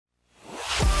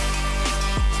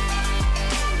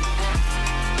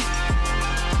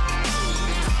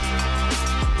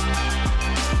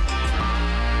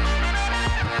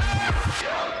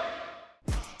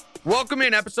Welcome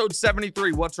in episode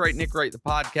 73. What's Right, Nick Wright, the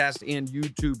podcast and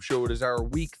YouTube show. It is our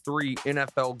week 3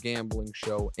 NFL gambling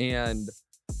show. And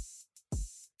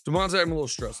Demonte, I'm a little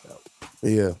stressed out.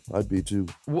 Yeah, I'd be too.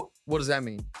 What does that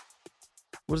mean?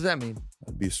 What does that mean?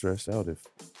 I'd be stressed out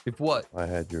If what? I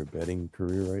had your betting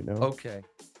career right now. Okay.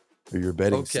 Or your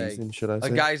betting season, should I say? A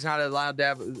guy's not allowed to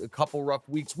have a couple rough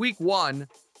weeks. Week 1,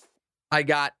 I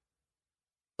got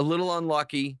a little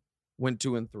unlucky, went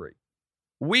 2-3.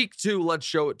 Week 2, let's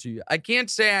show it to you. I can't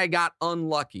say I got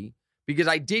unlucky because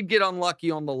I did get unlucky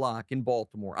on the lock in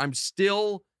Baltimore. I'm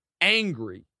still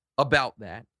angry about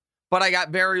that, but I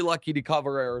got very lucky to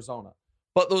cover Arizona.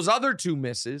 But those other 2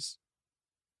 misses,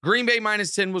 Green Bay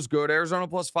 -10 was good. Arizona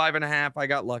 +5.5, I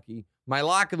got lucky. My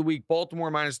lock of the week, Baltimore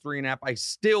 -3.5. I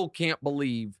still can't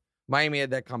believe Miami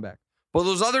had that comeback. But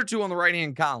those other 2 on the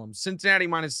right-hand column, Cincinnati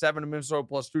 -7 and Minnesota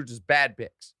 +2, just bad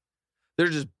picks. They're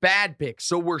just bad picks.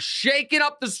 So we're shaking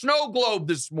up the snow globe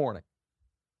this morning.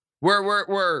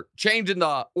 We're changing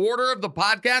the order of the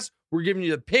podcast. We're giving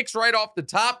you the picks right off the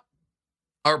top.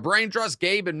 Our brain trust,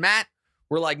 Gabe and Matt,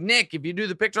 we're like, Nick, if you do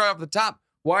the picks right off the top,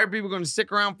 why are people going to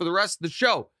stick around for the rest of the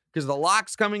show? Because the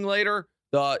lock's coming later.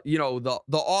 The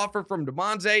offer from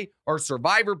Demonte, our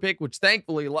Survivor pick, which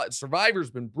thankfully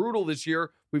Survivor's been brutal this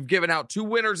year. We've given out 2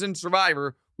 winners in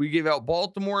Survivor. We gave out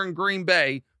Baltimore and Green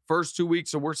Bay first 2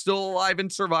 weeks, so we're still alive in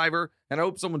Survivor, and I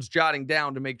hope someone's jotting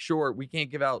down to make sure we can't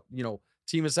give out,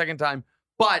 team a second time.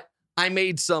 But I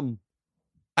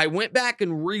went back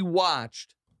and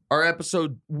rewatched our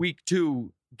episode week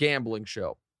 2 gambling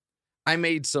show. I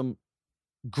made some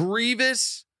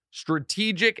grievous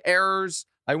strategic errors.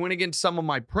 I went against some of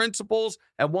my principles.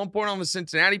 At one point on the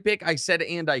Cincinnati pick, I said,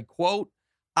 and I quote,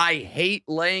 I hate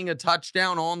laying a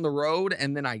touchdown on the road,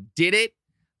 and then I did it.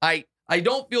 I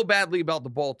don't feel badly about the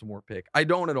Baltimore pick. I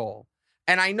don't at all.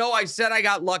 And I know I said I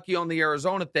got lucky on the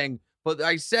Arizona thing, but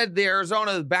I said the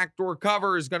Arizona backdoor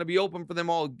cover is going to be open for them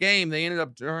all game. They ended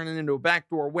up turning into a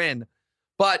backdoor win.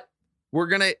 But we're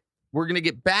going to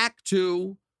get back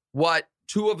to what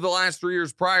 2 of the last 3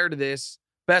 years prior to this,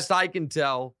 best I can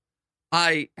tell,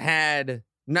 I had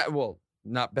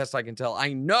not best I can tell.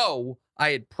 I know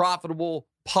I had profitable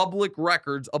public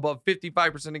records above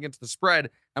 55% against the spread.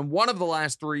 And one of the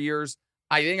last 3 years,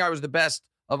 I think I was the best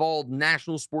of all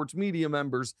national sports media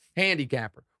members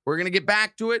handicapper. We're going to get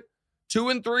back to it. 2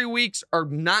 and 3 weeks are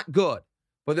not good,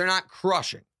 but they're not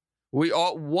crushing. We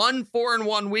all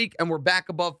 4-1 week, and we're back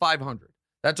above 500.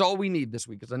 That's all we need this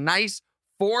week. It's a nice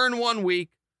 4-1 week.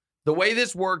 The way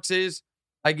this works is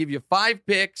I give you 5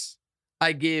 picks.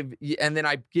 I give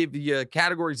you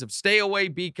categories of stay away,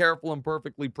 be careful, and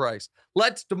perfectly priced.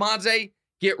 Let's, Demonte,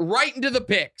 get right into the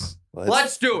picks.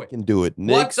 Let's do it. Can do it.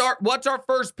 Nick's, What's our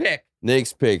first pick?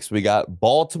 Nick's picks. We got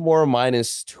Baltimore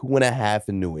 -2.5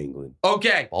 in New England.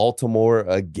 Okay. Baltimore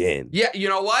again. Yeah, you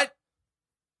know what?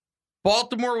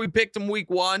 Baltimore, we picked them week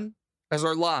 1 as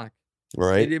our lock.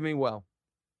 Right. They did me well.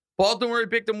 Baltimore, we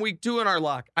picked them week 2 in our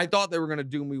lock. I thought they were going to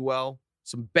do me well.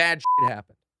 Some bad shit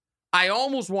happened. I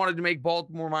almost wanted to make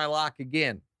Baltimore my lock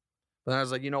again. But then I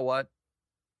was like, you know what?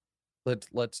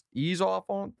 Let's ease off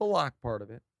on the lock part of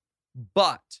it.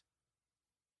 But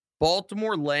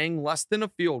Baltimore laying less than a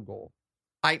field goal.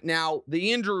 Now,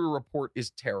 the injury report is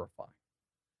terrifying.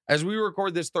 As we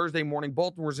record this Thursday morning,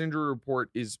 Baltimore's injury report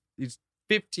is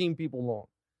 15 people long.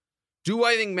 Do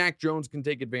I think Mac Jones can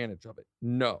take advantage of it?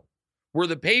 No. Were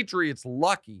the Patriots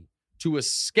lucky to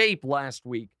escape last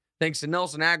week thanks to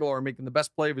Nelson Aguilar making the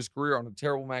best play of his career on a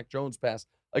terrible Mac Jones pass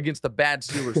against the bad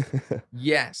Steelers?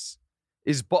 Yes.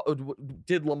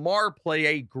 Did Lamar play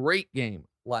a great game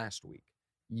last week?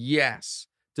 Yes.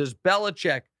 Does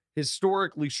Belichick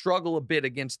historically struggle a bit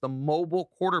against the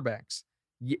mobile quarterbacks?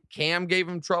 Cam gave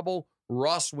him trouble.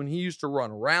 Russ, when he used to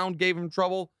run around, gave him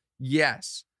trouble.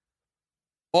 Yes.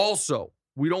 Also,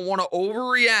 we don't want to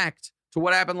overreact to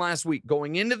what happened last week.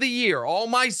 Going into the year, all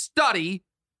my study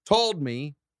told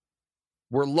me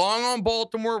we're long on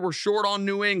Baltimore, we're short on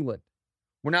New England.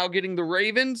 We're now getting the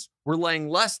Ravens. We're laying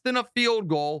less than a field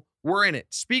goal. We're in it.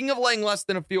 Speaking of laying less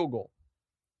than a field goal,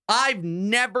 I've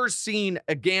never seen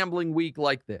a gambling week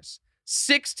like this.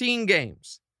 16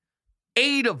 games.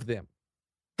 8 of them,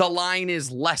 the line is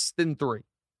less than 3.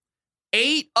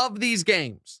 8 of these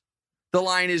games, the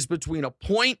line is between a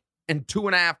point and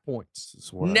 2.5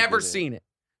 points. Never seen it.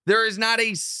 There is not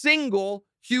a single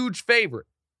huge favorite.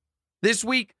 This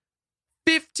week,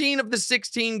 15 of the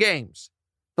 16 games,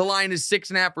 the line is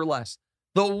 6.5 or less.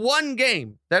 The one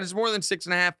game that is more than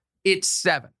 6.5, it's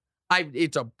 7.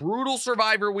 It's a brutal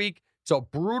Survivor week. It's a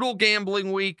brutal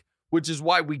gambling week, which is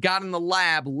why we got in the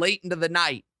lab late into the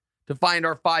night to find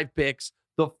our 5 picks.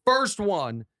 The first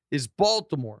one is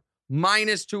Baltimore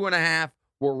minus 2.5.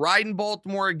 We're riding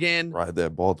Baltimore again. Ride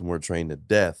that Baltimore train to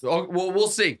death. Oh, well, we'll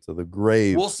see. To the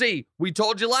grave. We'll see. We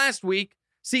told you last week.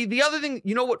 See, the other thing,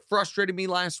 you know what frustrated me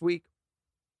last week?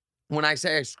 When I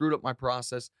say I screwed up my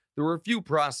process, there were a few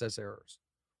process errors.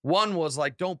 One was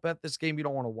like, don't bet this game. You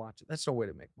don't want to watch it. That's no way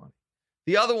to make money.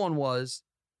 The other one was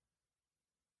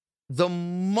the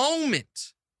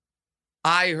moment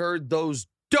I heard those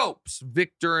dopes,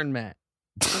 Victor and Matt,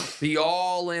 be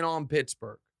all in on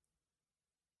Pittsburgh,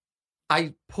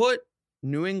 I put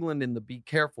New England in the be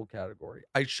careful category.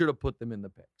 I should have put them in the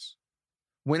picks.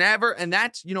 Whenever, and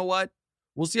that's, you know what?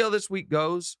 We'll see how this week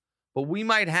goes, but we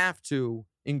might have to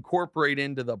incorporate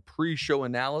into the pre-show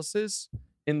analysis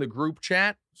in the group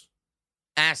chat,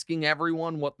 asking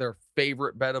everyone what their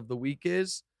favorite bet of the week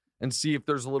is and see if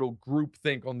there's a little group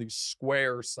think on the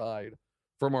square side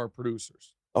from our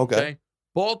producers. Okay.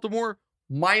 Baltimore,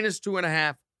 minus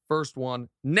 2.5, first one.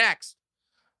 Next.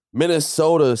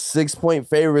 Minnesota, 6-point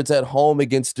favorites at home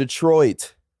against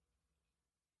Detroit.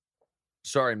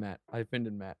 Sorry, Matt. I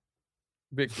offended Matt.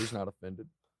 Victor's not offended.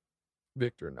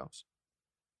 Victor knows.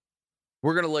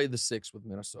 We're going to lay the 6 with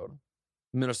Minnesota.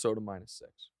 Minnesota minus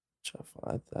 6.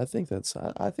 I think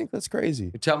that's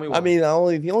crazy. Tell me why. I mean,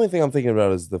 the only thing I'm thinking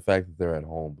about is the fact that they're at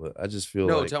home, but I just feel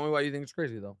like... tell me why you think it's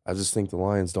crazy, though. I just think the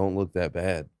Lions don't look that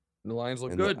bad. The Lions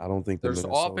look good. I don't think their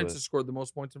offense has scored the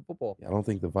most points in football. I don't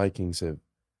think the Vikings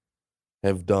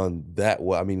have done that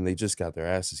well. I mean, they just got their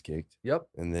asses kicked. Yep.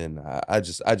 And then I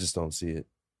just don't see it.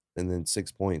 And then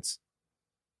 6 points.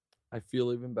 I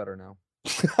feel even better now.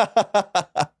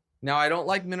 Now, I don't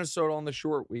like Minnesota on the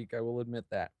short week. I will admit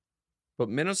that. But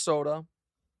Minnesota,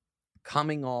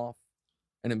 coming off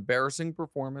an embarrassing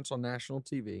performance on national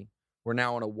TV, we're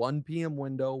now in a 1 p.m.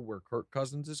 window where Kirk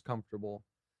Cousins is comfortable.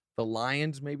 The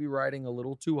Lions may be riding a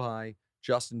little too high.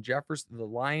 Justin Jefferson, the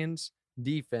Lions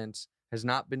defense has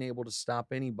not been able to stop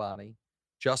anybody.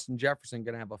 Justin Jefferson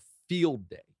going to have a field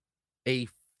day. A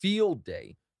field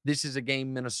day. This is a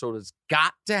game Minnesota's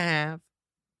got to have.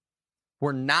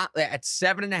 We're not at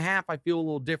 7.5. I feel a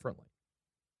little differently.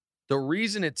 The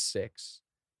reason it's 6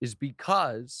 is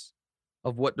because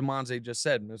of what DeMonte just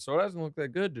said. Minnesota doesn't look that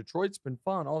good. Detroit's been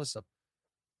fun. All this stuff.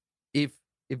 If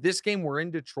this game were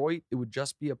in Detroit, it would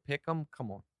just be a pick 'em.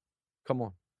 Come on.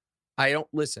 I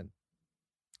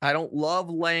don't love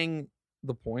laying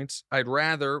the points. I'd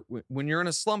rather, when you're in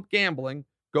a slump gambling,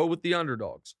 go with the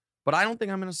underdogs. But I don't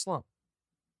think I'm in a slump.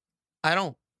 I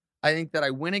don't. I think that I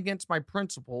win against my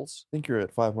principles. I think you're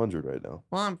at 500 right now.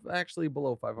 Well, I'm actually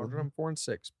below 500. I'm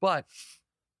 4-6. But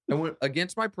I went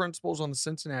against my principles on the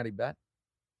Cincinnati bet.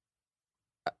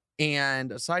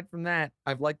 And aside from that,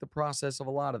 I've liked the process of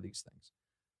a lot of these things.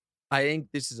 I think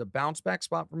this is a bounce back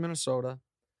spot for Minnesota.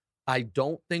 I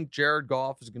don't think Jared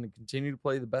Goff is going to continue to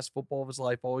play the best football of his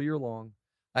life all year long.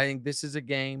 I think this is a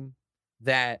game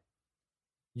that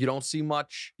you don't see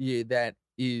much that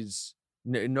is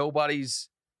nobody's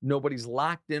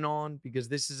locked in on, because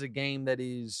this is a game that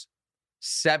is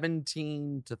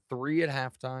 17-3 at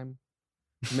halftime.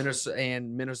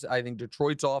 Minnesota, I think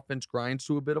Detroit's offense grinds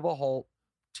to a bit of a halt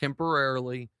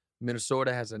temporarily.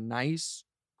 Minnesota has a nice,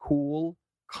 cool,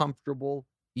 comfortable,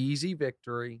 easy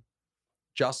victory.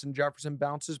 Justin Jefferson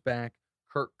bounces back.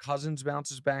 Kirk Cousins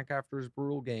bounces back after his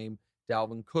brutal game.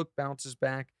 Dalvin Cook bounces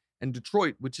back. And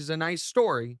Detroit, which is a nice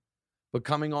story, but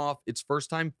coming off its first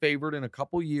time favored in a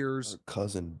couple years. Kirk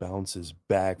Cousins bounces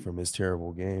back from his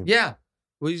terrible game. Yeah.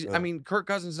 Well, I mean, Kirk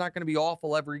Cousins is not going to be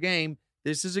awful every game.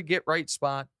 This is a get-right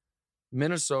spot.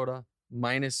 Minnesota,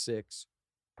 minus 6.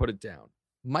 Put it down.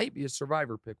 Might be a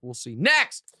survivor pick. We'll see.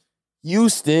 Next!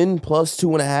 Houston, plus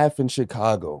 2.5 in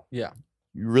Chicago. Yeah.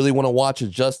 You really want to watch a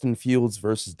Justin Fields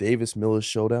versus Davis Mills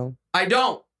showdown? I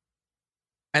don't.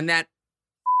 And that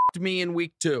f***ed me in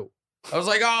week 2. I was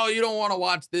like, oh, you don't want to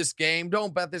watch this game.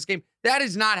 Don't bet this game. That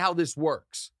is not how this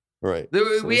works. Right.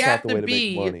 We have to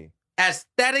be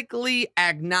aesthetically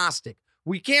agnostic.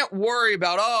 We can't worry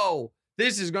about, oh,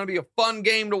 this is going to be a fun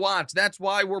game to watch. That's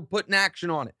why we're putting action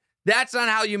on it. That's not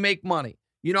how you make money.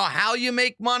 You know how you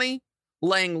make money?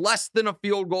 Laying less than a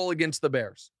field goal against the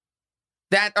Bears.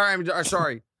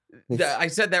 Sorry. I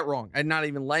said that wrong. I'm not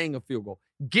even laying a field goal.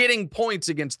 Getting points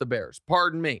against the Bears.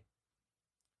 Pardon me.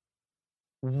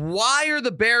 Why are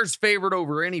the Bears favored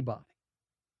over anybody?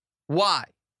 Why?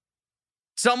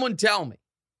 Someone tell me.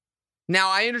 Now,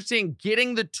 I understand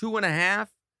getting the 2.5.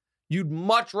 You'd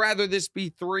much rather this be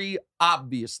 3.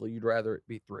 Obviously, you'd rather it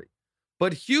be 3.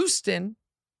 But Houston,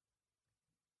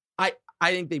 I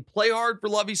think they play hard for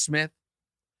Lovie Smith.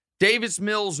 Davis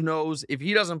Mills knows if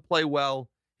he doesn't play well,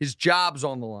 his job's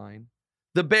on the line.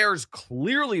 The Bears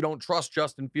clearly don't trust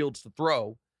Justin Fields to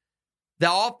throw.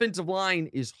 The offensive line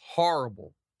is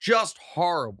horrible, just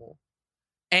horrible.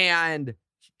 And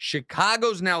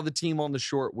Chicago's now the team on the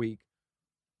short week.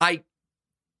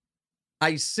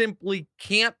 I simply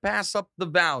can't pass up the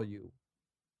value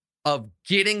of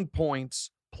getting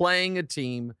points playing a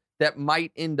team that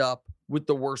might end up with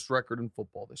the worst record in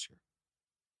football this year.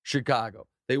 Chicago.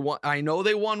 I know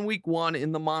they won week 1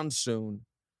 in the monsoon.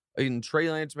 In Trey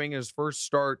Lance making his first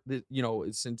start,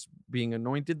 since being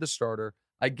anointed the starter.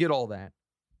 I get all that.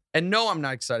 And no, I'm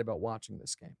not excited about watching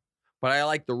this game. But I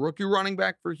like the rookie running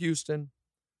back for Houston.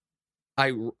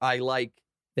 I like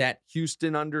that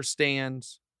Houston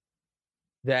understands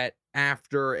that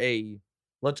after a,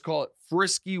 let's call it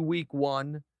frisky week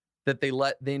 1, that they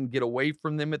let then get away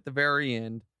from them at the very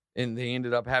end, and they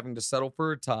ended up having to settle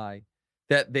for a tie,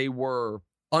 that they were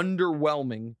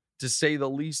underwhelming, to say the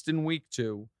least, in week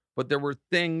 2. But there were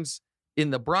things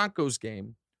in the Broncos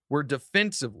game where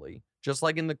defensively, just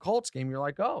like in the Colts game, you're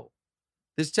like, oh,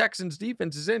 this Texans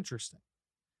defense is interesting.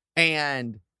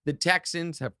 And the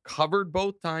Texans have covered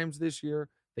both times this year.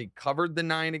 They covered the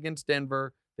 9 against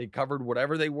Denver. They covered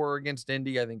whatever they were against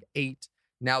Indy, I think 8.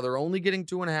 Now they're only getting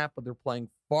 2.5, but they're playing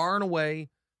far and away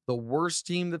the worst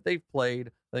team that they've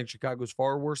played. I think Chicago's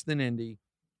far worse than Indy.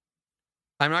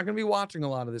 I'm not going to be watching a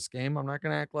lot of this game. I'm not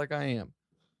going to act like I am.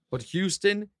 But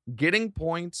Houston getting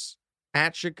points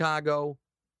at Chicago,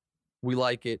 we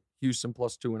like it. Houston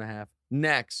plus 2.5.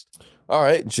 Next. All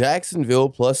right, Jacksonville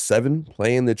plus 7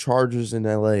 playing the Chargers in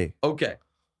LA. Okay.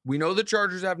 We know the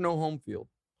Chargers have no home field.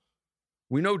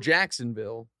 We know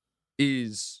Jacksonville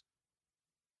is,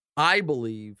 I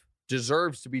believe,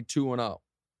 deserves to be 2-0.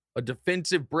 A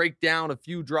defensive breakdown, a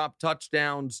few drop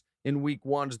touchdowns in week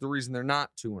 1 is the reason they're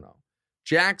not 2-0.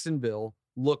 Jacksonville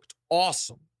looked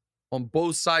awesome on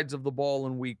both sides of the ball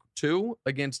in week 2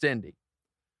 against Indy.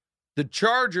 The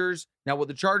Chargers, now what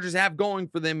the Chargers have going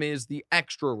for them is the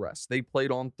extra rest. They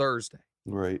played on Thursday.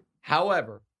 Right.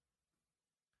 However,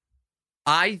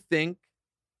 I think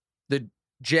the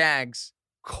Jags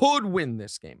could win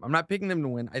this game. I'm not picking them to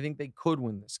win. I think they could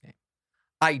win this game.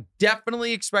 I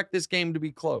definitely expect this game to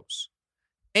be close.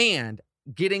 And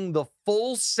getting the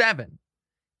full 7,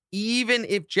 even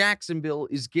if Jacksonville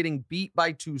is getting beat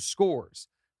by 2 scores,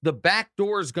 the back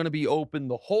door is going to be open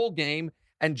the whole game,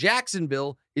 and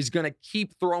Jacksonville is going to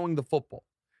keep throwing the football.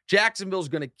 Jacksonville's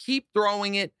going to keep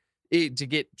throwing it to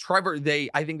get Trevor.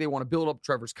 I think they want to build up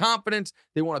Trevor's confidence.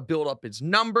 They want to build up his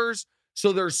numbers.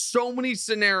 So there's so many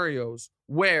scenarios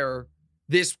where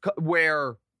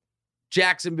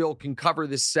Jacksonville can cover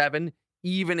this 7,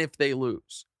 even if they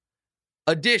lose.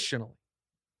 Additionally,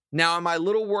 now am I a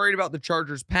little worried about the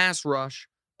Chargers pass rush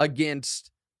against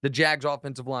the Jags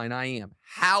offensive line? I am.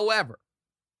 However,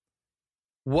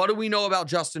 what do we know about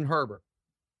Justin Herbert?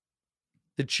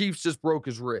 The Chiefs just broke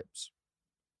his ribs.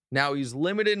 Now he's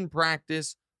limited in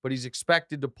practice, but he's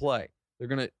expected to play. They're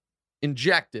going to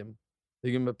inject him.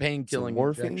 They give him a pain-killing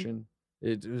injection.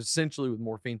 It's essentially with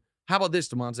morphine. How about this,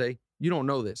 DeMonte? You don't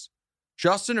know this.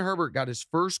 Justin Herbert got his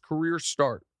first career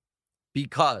start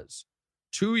because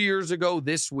 2 years ago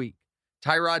this week,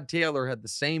 Tyrod Taylor had the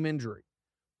same injury.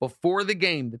 Before the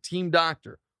game, the team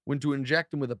doctor went to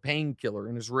inject him with a painkiller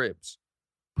in his ribs,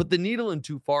 put the needle in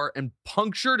too far, and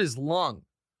punctured his lung.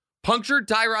 Punctured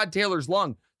Tyrod Taylor's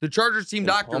lung. The Chargers team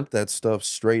doctor pumped that stuff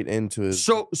straight into his.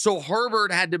 So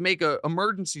Herbert had to make an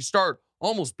emergency start,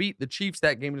 almost beat the Chiefs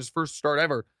that game in his first start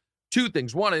ever. 2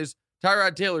 things. One is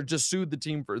Tyrod Taylor just sued the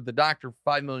team for the doctor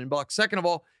for $5 million. Second of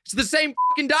all, it's the same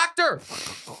fucking doctor.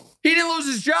 He didn't lose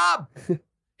his job.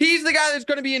 He's the guy that's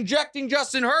going to be injecting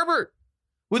Justin Herbert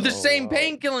with the same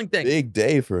pain-killing thing. Big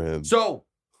day for him. So,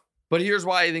 but here's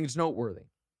why I think it's noteworthy.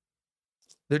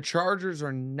 The Chargers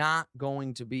are not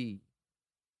going to be,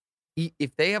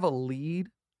 if they have a lead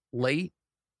late,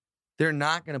 they're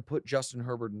not going to put Justin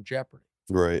Herbert in jeopardy.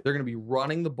 Right. They're going to be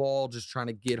running the ball, just trying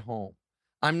to get home.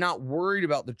 I'm not worried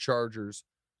about the Chargers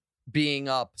being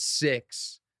up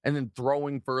 6 and then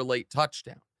throwing for a late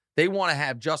touchdown. They want to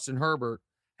have Justin Herbert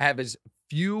have as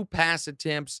few pass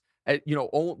attempts,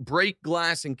 break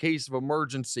glass in case of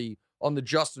emergency on the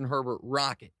Justin Herbert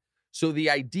rocket. So the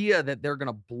idea that they're going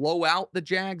to blow out the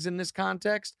Jags in this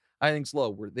context, I think is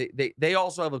low. They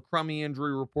also have a crummy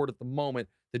injury report at the moment.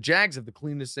 The Jags have the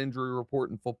cleanest injury report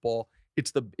in football.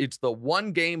 It's the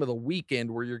one game of the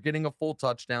weekend where you're getting a full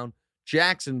touchdown.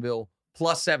 Jacksonville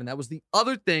plus 7. That was the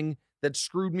other thing that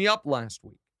screwed me up last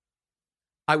week.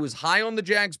 I was high on the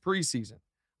Jags preseason.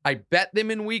 I bet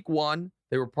them in week 1.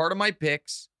 They were part of my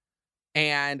picks,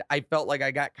 and I felt like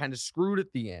I got kind of screwed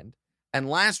at the end. And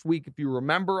last week, if you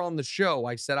remember on the show,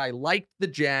 I said I liked the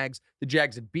Jags. The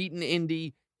Jags had beaten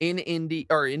Indy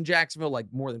in Jacksonville like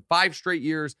more than 5 straight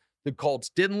years. The Colts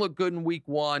didn't look good in week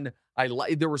 1.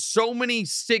 There were so many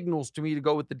signals to me to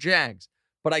go with the Jags.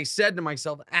 But I said to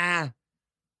myself,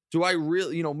 do I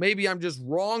really, maybe I'm just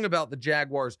wrong about the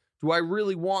Jaguars. Do I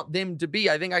really want them to be?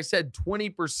 I think I said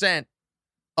 20%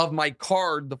 of my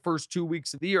card the first 2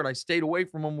 weeks of the year, and I stayed away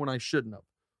from them when I shouldn't have.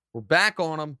 We're back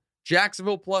on them.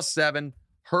 Jacksonville +7.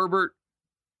 Herbert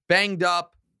banged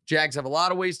up. Jags have a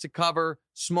lot of ways to cover.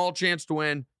 Small chance to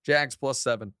win. Jags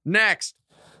 +7. Next.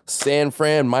 San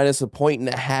Fran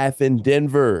 -1.5 in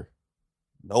Denver.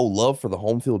 No love for the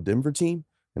home field Denver team?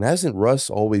 And hasn't Russ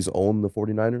always owned the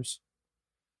 49ers?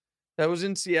 That was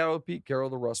in Seattle, Pete Carroll,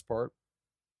 the Russ part.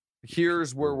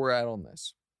 Here's where we're at on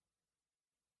this.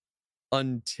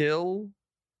 Until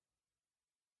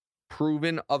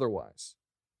proven otherwise,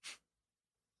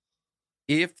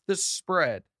 if the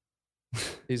spread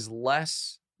is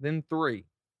less than 3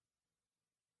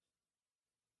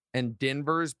 and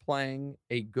Denver is playing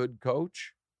a good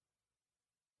coach,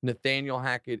 Nathaniel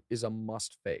Hackett is a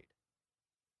must fade.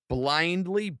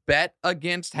 Blindly bet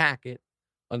against Hackett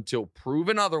until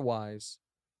proven otherwise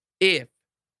if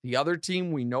the other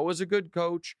team we know is a good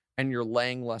coach and you're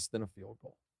laying less than a field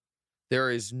goal. There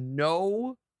is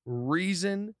no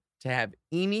reason to have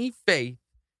any faith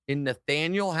in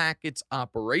Nathaniel Hackett's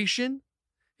operation,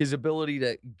 his ability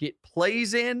to get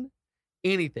plays in,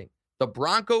 anything. The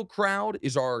Bronco crowd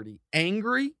is already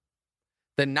angry.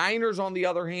 The Niners, on the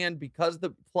other hand, because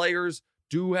the players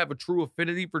do have a true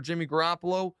affinity for Jimmy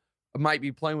Garoppolo, might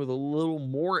be playing with a little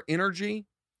more energy.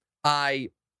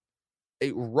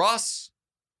 Russ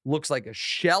looks like a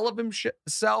shell of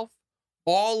himself.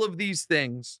 All of these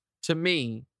things, to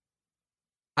me,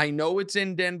 I know it's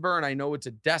in Denver, and I know it's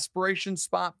a desperation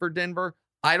spot for Denver.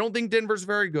 I don't think Denver's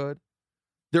very good.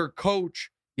 Their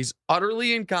coach is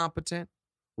utterly incompetent.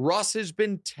 Russ has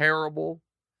been terrible.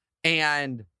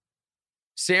 And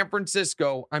San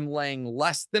Francisco, I'm laying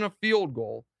less than a field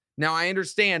goal. Now, I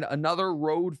understand another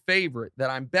road favorite that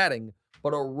I'm betting,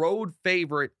 but a road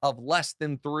favorite of less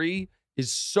than 3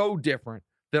 is so different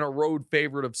than a road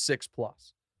favorite of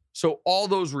 6+. So all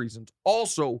those reasons.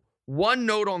 Also, one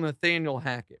note on Nathaniel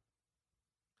Hackett.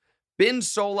 Ben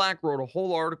Solak wrote a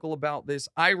whole article about this.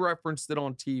 I referenced it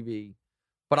on TV,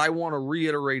 but I want to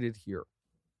reiterate it here.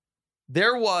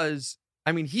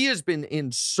 He has been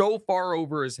in so far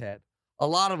over his head. A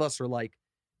lot of us are like,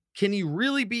 can he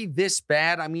really be this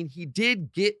bad? I mean, he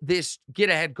did get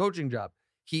a head coaching job.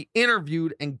 He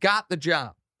interviewed and got the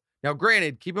job. Now,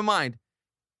 granted, keep in mind,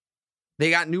 they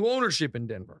got new ownership in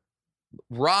Denver.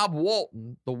 Rob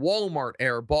Walton, the Walmart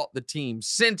heir, bought the team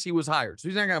since he was hired. So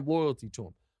he's not going to have loyalty to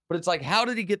him. But it's like, how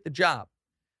did he get the job?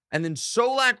 And then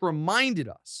Solak reminded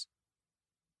us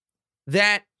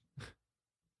that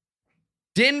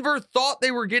Denver thought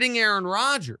they were getting Aaron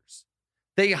Rodgers.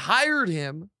 They hired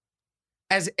him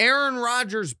as Aaron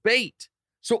Rodgers bait.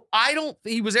 So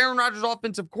he was Aaron Rodgers'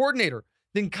 offensive coordinator.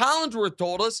 Then Collinsworth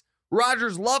told us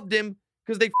Rodgers loved him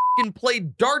because they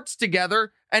played darts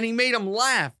together and he made him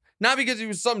laugh. Not because he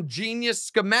was some genius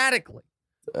schematically.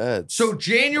 So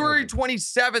January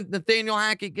 27th, Nathaniel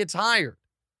Hackett gets hired.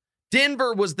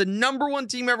 Denver was the number 1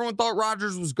 team everyone thought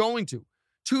Rodgers was going to.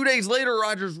 2 days later,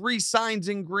 Rodgers re-signs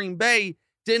in Green Bay.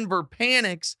 Denver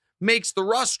panics, makes the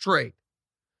Russ trade.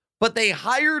 But they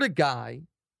hired a guy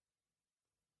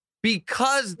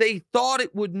because they thought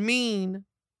it would mean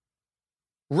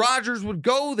Rodgers would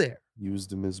go there.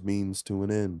 Used him as means to an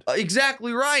end.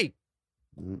 Exactly right.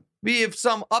 If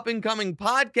some up-and-coming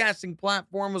podcasting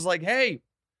platform was like, hey,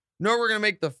 no, we're going to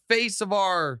make the face of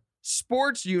our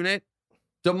sports unit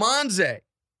DeMonze.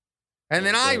 And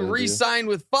then I re-sign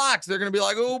with Fox. They're going to be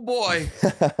like, oh, boy.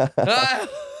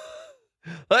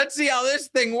 Let's see how this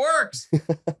thing works.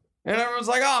 And everyone's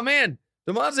like, oh, man,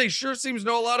 DeMonze sure seems to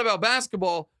know a lot about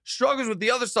basketball, struggles with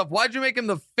the other stuff. Why'd you make him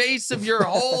the face of your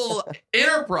whole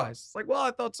enterprise? It's like, well,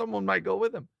 I thought someone might go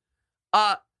with him.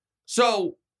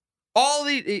 So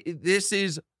this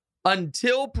is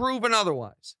until proven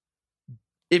otherwise.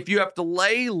 If you have to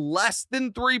lay less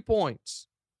than 3 points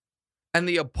and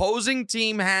the opposing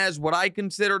team has what I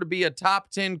consider to be a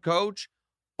top 10 coach,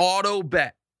 auto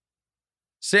bet.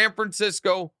 San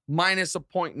Francisco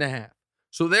 -1.5.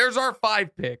 So there's our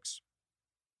 5 picks.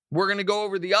 We're going to go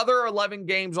over the other 11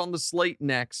 games on the slate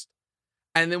next,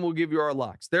 and then we'll give you our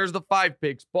locks. There's the 5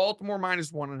 picks. Baltimore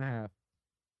 -1.5.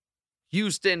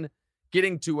 Houston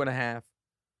getting 2.5.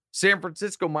 San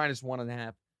Francisco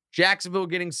 -1.5. Jacksonville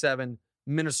getting 7.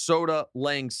 Minnesota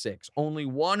laying 6. Only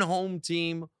one home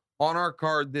team on our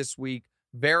card this week.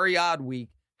 Very odd week.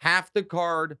 Half the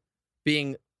card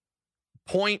being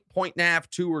point and a half,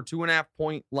 2 or 2.5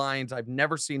 point lines. I've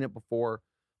never seen it before,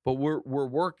 but we're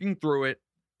working through it.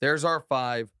 There's our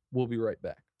 5. We'll be right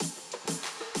back.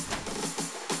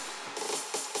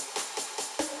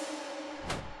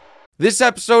 This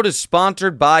episode is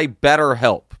sponsored by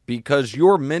BetterHelp because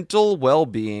your mental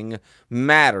well-being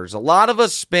matters. A lot of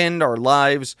us spend our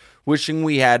lives wishing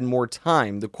we had more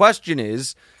time. The question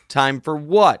is, time for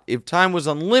what? If time was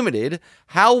unlimited,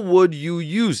 how would you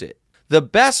use it? The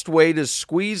best way to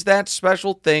squeeze that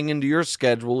special thing into your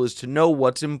schedule is to know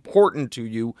what's important to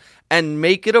you and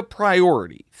make it a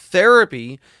priority.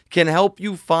 Therapy can help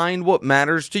you find what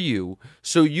matters to you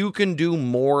so you can do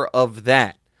more of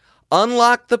that.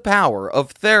 Unlock the power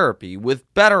of therapy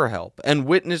with BetterHelp and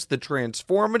witness the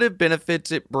transformative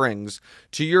benefits it brings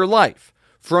to your life.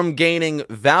 From gaining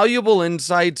valuable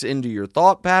insights into your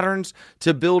thought patterns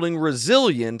to building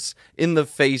resilience in the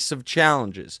face of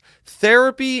challenges,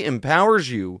 therapy empowers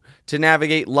you to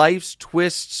navigate life's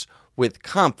twists with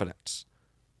confidence.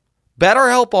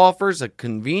 BetterHelp offers a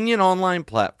convenient online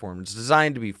platform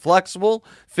designed to be flexible,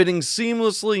 fitting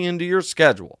seamlessly into your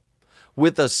schedule.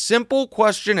 With a simple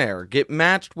questionnaire, get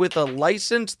matched with a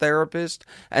licensed therapist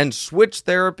and switch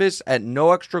therapists at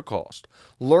no extra cost.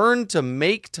 Learn to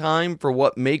make time for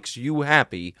what makes you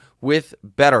happy with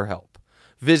BetterHelp.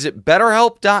 Visit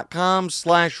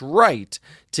BetterHelp.com/right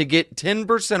to get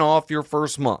 10% off your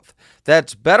first month.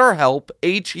 That's BetterHelp,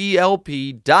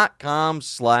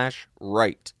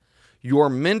 HELP.com/right. Your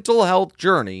mental health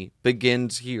journey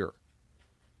begins here.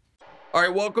 All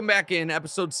right, welcome back in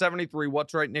episode 73.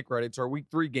 What's Right, Nick Right? It's our week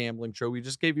 3 gambling show. We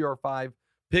just gave you our 5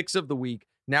 picks of the week.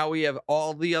 Now we have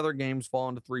all the other games fall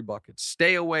into 3 buckets.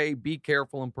 Stay away, be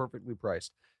careful, and perfectly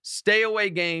priced. Stay away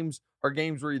games are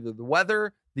games where either the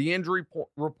weather, the injury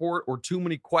report, or too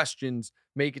many questions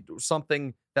make it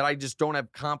something that I just don't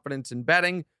have confidence in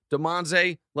betting.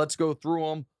 DeMonze, let's go through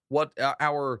them. What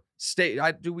our stay?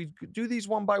 Do we do these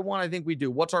one by one? I think we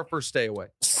do. What's our first stay away?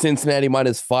 Cincinnati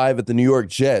 -5 at the New York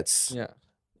Jets. Yeah.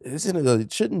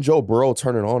 Shouldn't Joe Burrow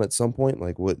turn it on at some point?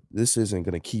 Like, what? This isn't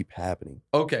going to keep happening.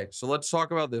 Okay, so let's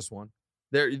talk about this one.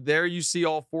 There you see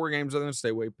all 4 games are going to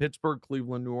stay away. Pittsburgh,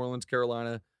 Cleveland, New Orleans,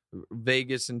 Carolina,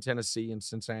 Vegas, and Tennessee, and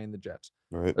Cincinnati and the Jets.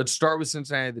 All right. Let's start with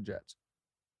Cincinnati and the Jets.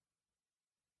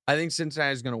 I think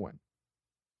Cincinnati is going to win.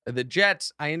 The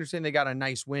Jets, I understand they got a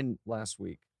nice win last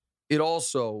week. It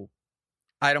also,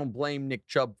 I don't blame Nick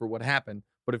Chubb for what happened,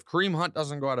 but if Kareem Hunt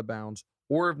doesn't go out of bounds,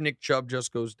 or if Nick Chubb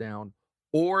just goes down,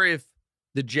 or if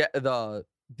the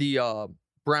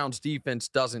Browns defense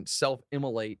doesn't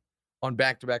self-immolate on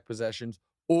back-to-back possessions,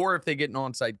 or if they get an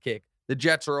onside kick, the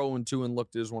Jets are 0-2 and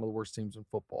looked as one of the worst teams in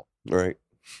football. All right.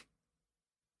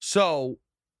 So,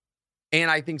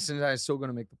 and I think Cincinnati is still going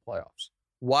to make the playoffs.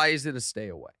 Why is it a stay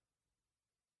away?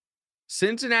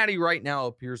 Cincinnati right now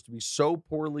appears to be so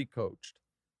poorly coached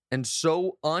and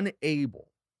so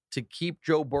unable to keep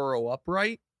Joe Burrow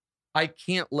upright. I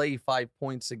can't lay 5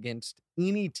 points against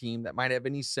any team that might have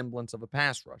any semblance of a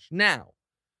pass rush. Now,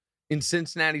 in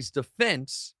Cincinnati's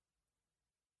defense,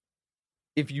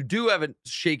 if you do have a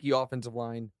shaky offensive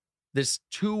line, this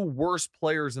 2 worst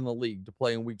players in the league to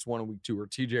play in weeks 1 and week 2 are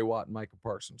TJ Watt and Micah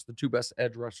Parsons, the 2 best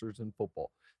edge rushers in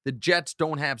football. The Jets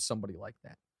don't have somebody like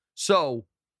that. So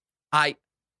I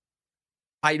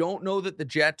don't know that the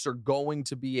Jets are going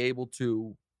to be able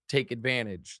to take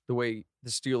advantage the way the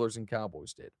Steelers and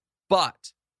Cowboys did.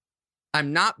 But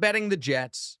I'm not betting the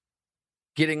Jets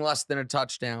getting less than a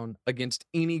touchdown against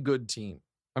any good team.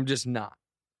 I'm just not.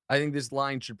 I think this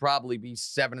line should probably be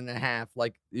 7.5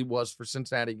 like it was for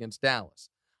Cincinnati against Dallas.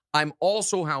 I'm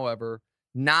also, however,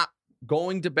 not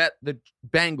going to bet the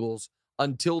Bengals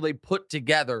until they put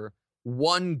together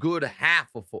one good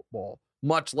half of football,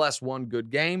 much less one good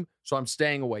game. So I'm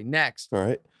staying away. Next. All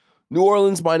right. New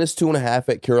Orleans -2.5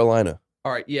 at Carolina.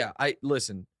 All right. Yeah.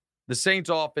 Listen, the Saints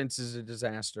offense is a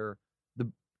disaster.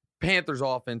 The Panthers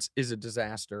offense is a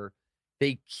disaster.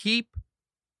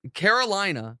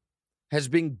 Carolina has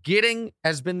been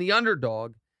the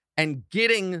underdog and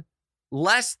getting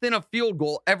less than a field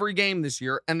goal every game this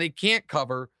year, and they can't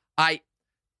cover. I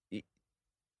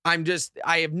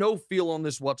have no feel on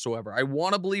this whatsoever. I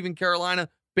want to believe in Carolina.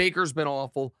 Baker's been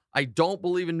awful. I don't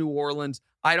believe in New Orleans.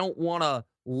 I don't want to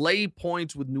lay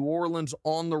points with New Orleans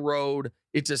on the road.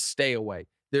 It's a stay away.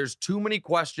 There's too many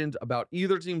questions about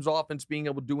either team's offense being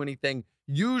able to do anything.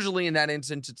 Usually in that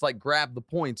instance, it's like grab the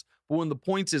points. But when the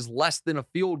points is less than a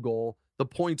field goal, the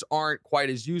points aren't quite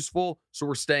as useful. So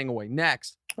we're staying away.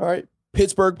 Next. All right.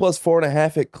 Pittsburgh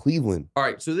 +4.5 at Cleveland. All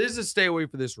right. So this is a stay away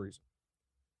for this reason.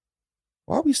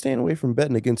 Why are we staying away from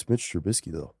betting against Mitch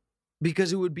Trubisky, though?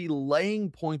 Because it would be laying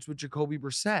points with Jacoby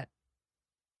Brissett.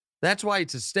 That's why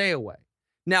it's a stay away.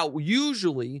 Now,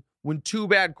 usually when 2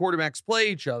 bad quarterbacks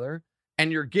play each other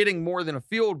and you're getting more than a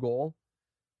field goal,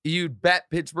 you'd bet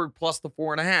Pittsburgh plus the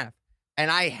 4.5. And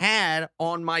I had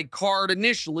on my card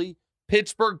initially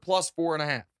Pittsburgh plus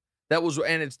 4.5.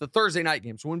 And it's the Thursday night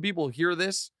game. So when people hear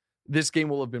this game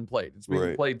will have been played. It's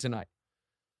being played tonight.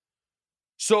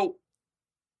 So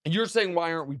you're saying,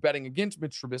 why aren't we betting against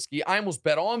Mitch Trubisky? I almost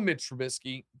bet on Mitch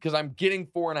Trubisky because I'm getting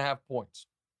 4.5 points.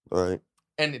 All right.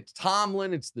 And it's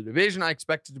Tomlin. It's the division. I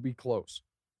expect it to be close.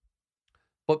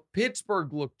 But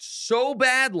Pittsburgh looked so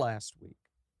bad last week.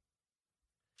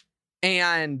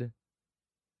 And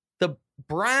the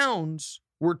Browns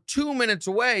were 2 minutes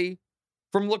away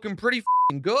from looking pretty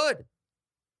good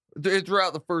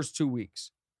throughout the first 2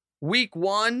 weeks. Week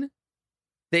 1,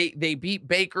 they beat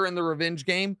Baker in the revenge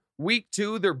game. Week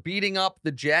 2, they're beating up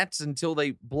the Jets until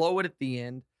they blow it at the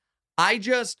end. I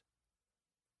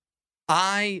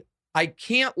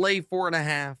can't lay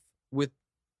 4.5 with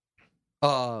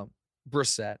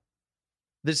Brissett.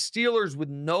 The Steelers with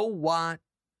no Watt,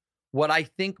 what I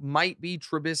think might be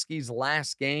Trubisky's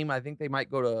last game. I think they might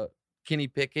go to Kenny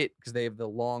Pickett because they have the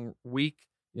long week,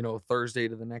 Thursday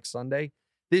to the next Sunday.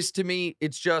 This, to me,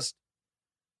 it's just,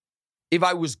 if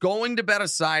I was going to bet a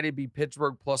side, it'd be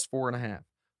Pittsburgh plus 4.5.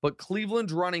 But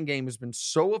Cleveland's running game has been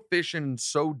so efficient and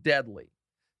so deadly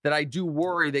that I do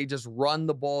worry they just run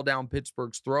the ball down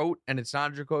Pittsburgh's throat, and it's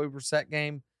not a Jacoby Brissett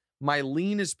game. My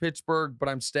lean is Pittsburgh, but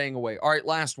I'm staying away. All right,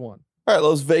 last one. All right,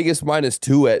 Las Vegas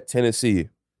 -2 at Tennessee.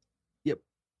 Yep.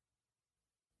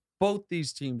 Both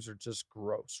these teams are just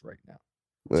gross right now.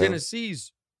 Yeah.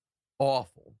 Tennessee's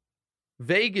awful.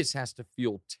 Vegas has to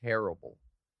feel terrible.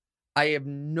 I have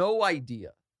no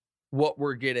idea what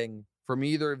we're getting from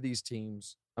either of these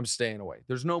teams. I'm staying away.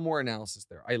 There's no more analysis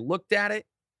there. I looked at it.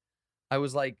 I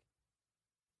was like,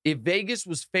 if Vegas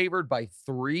was favored by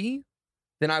 3,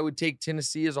 then I would take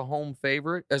Tennessee as a home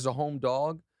favorite, as a home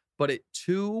dog. But at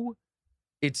 2,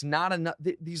 it's not enough.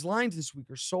 These lines this week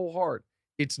are so hard.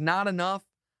 It's not enough.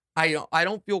 I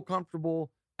don't feel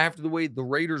comfortable after the way the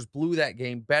Raiders blew that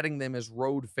game, betting them as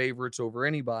road favorites over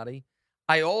anybody.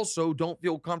 I also don't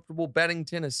feel comfortable betting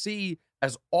Tennessee,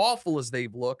 as awful as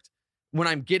they've looked, when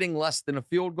I'm getting less than a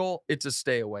field goal. It's a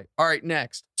stay away. All right,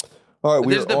 next. All right,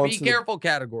 this is the be careful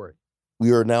category.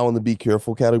 We are now in the be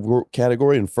careful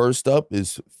category, and first up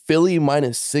is Philly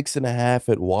 -6.5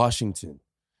 at Washington.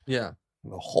 Yeah.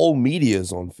 The whole media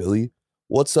is on Philly.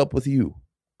 What's up with you?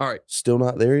 All right. Still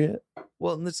not there yet?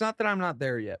 Well, it's not that I'm not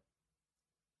there yet.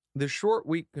 The short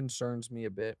week concerns me a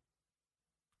bit.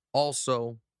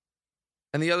 Also,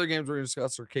 and the other games we're going to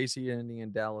discuss are KC, Indy,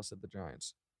 and Dallas at the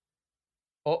Giants.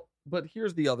 Oh, but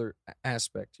here's the other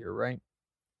aspect here, right?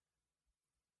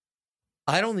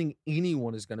 I don't think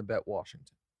anyone is going to bet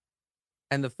Washington.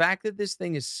 And the fact that this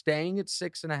thing is staying at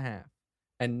 6.5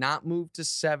 and not move to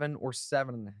 7 or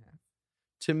 7.5,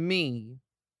 to me,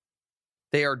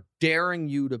 they are daring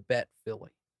you to bet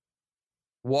Philly.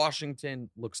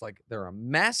 Washington looks like they're a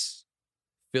mess.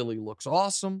 Philly looks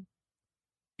awesome.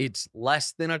 It's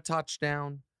less than a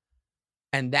touchdown.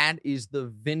 And that is the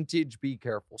vintage be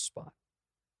careful spot.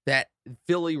 That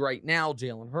Philly right now,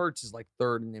 Jalen Hurts is like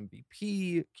 3rd in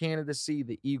MVP candidacy.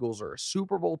 The Eagles are a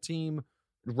Super Bowl team.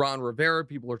 Ron Rivera,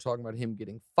 people are talking about him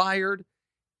getting fired.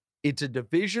 It's a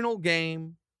divisional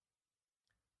game.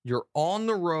 You're on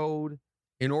the road.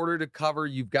 In order to cover,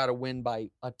 you've got to win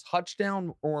by a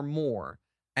touchdown or more.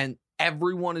 And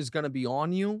everyone is going to be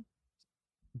on you.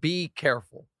 Be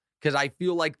careful. Because I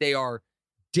feel like they are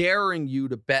daring you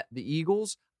to bet the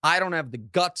Eagles. I don't have the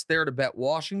guts there to bet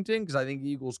Washington because I think the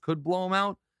Eagles could blow them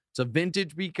out. It's a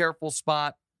vintage be careful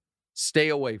spot. Stay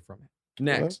away from it.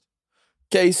 Next.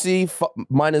 KC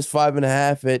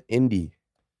 -5.5 at Indy.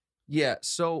 Yeah,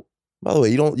 so. By the way,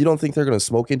 you don't think they're going to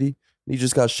smoke Indy? He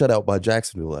just got shut out by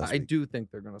Jacksonville last week. I do think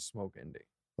they're going to smoke Indy.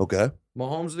 Okay.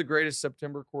 Mahomes is the greatest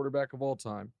September quarterback of all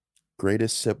time.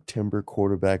 Greatest September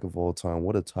quarterback of all time.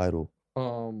 What a title.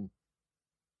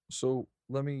 So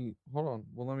let me hold on.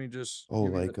 Well, let me just.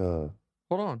 Hold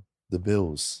on. The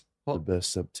Bills, the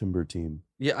best September team.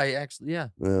 Yeah, yeah.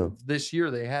 This year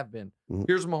they have been. Mm-hmm.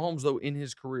 Here's Mahomes though in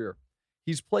his career.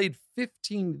 He's played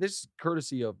 15. This is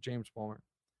courtesy of James Palmer.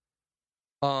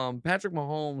 Patrick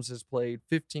Mahomes has played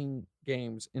 15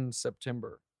 games in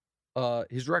September.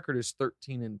 His record is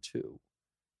 13-2.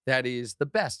 That is the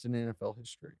best in NFL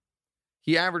history.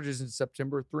 He averages in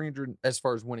September 300 as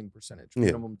far as winning percentage,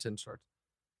 minimum 10 starts.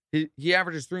 He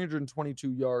averages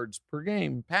 322 yards per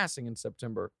game passing in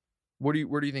September. Where do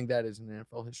you think that is in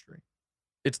NFL history?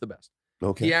 It's the best.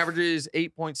 Okay. He averages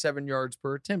 8.7 yards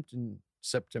per attempt in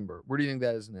September. Where do you think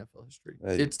that is in NFL history?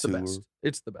 It's the best.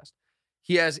 It's the best.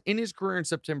 He has, in his career in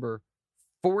September,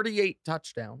 48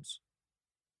 touchdowns,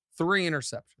 3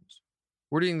 interceptions.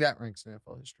 Where do you think that ranks in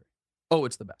NFL history? Oh,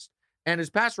 it's the best. And his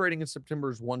pass rating in September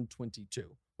is 122.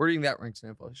 Where do you think that ranks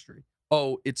in NFL history?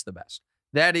 Oh, it's the best.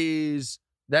 That is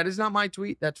not my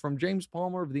tweet. That's from James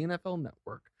Palmer of the NFL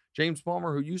Network. James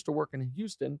Palmer, who used to work in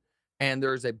Houston. And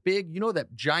there's a big,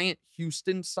 that giant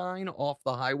Houston sign off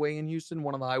the highway in Houston,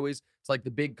 one of the highways. It's like the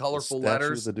big colorful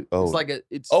letters.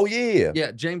 Oh, yeah.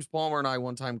 Yeah, James Palmer and I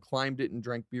one time climbed it and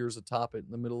drank beers atop it in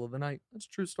the middle of the night. That's a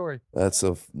true story. That's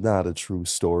not a true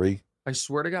story. I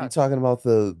swear to God. You talking about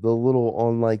the little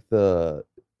on like the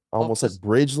almost like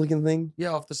bridge looking thing?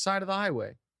 Yeah, off the side of the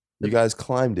highway. You guys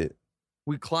climbed it.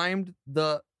 We climbed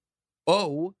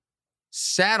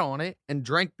sat on it and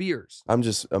drank beers. I'm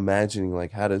just imagining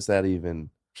like how does that even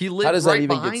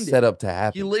get set up to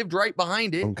happen? He lived right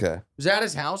behind it. Okay. It was at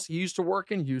his house. He used to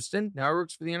work in Houston. Now he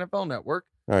works for the NFL Network.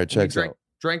 All right, checks out.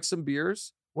 Drank some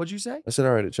beers. What'd you say? I said,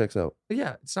 all right, it checks out.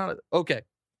 Yeah, it's not okay.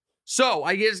 So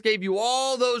I just gave you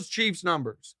all those Chiefs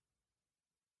numbers.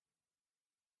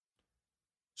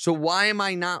 So why am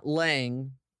I not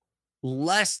laying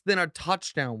less than a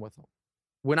touchdown with them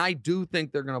when I do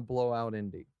think they're going to blow out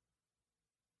Indy?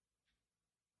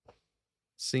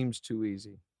 Seems too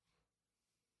easy.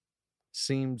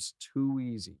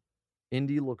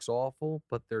 Indy looks awful,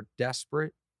 but they're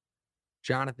desperate.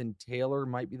 Jonathan Taylor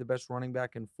might be the best running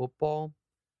back in football.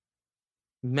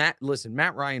 Matt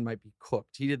Ryan might be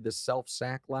cooked. He did the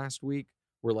self-sack last week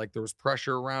where like there was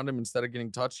pressure around him. Instead of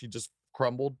getting touched, he just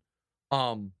crumbled.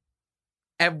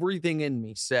 Everything in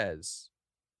me says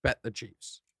bet the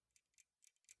Chiefs.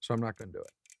 So I'm not going to do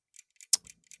it.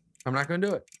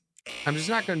 I'm just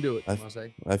not going to do it.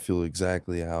 I feel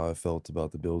exactly how I felt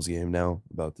about the Bills game now,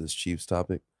 about this Chiefs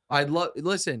topic.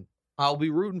 Listen, I'll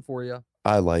be rooting for you.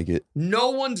 I like it.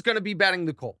 No one's going to be betting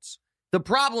the Colts. The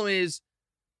problem is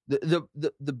the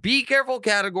be careful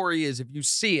category is if you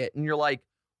see it and you're like,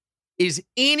 is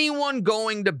anyone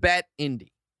going to bet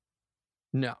Indy?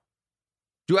 No.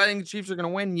 Do I think the Chiefs are going to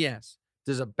win? Yes.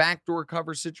 Does a backdoor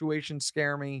cover situation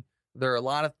scare me? There are a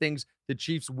lot of things. The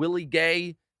Chiefs, Willie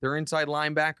Gay, their inside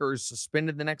linebacker, is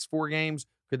suspended the next 4 games.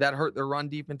 Could that hurt their run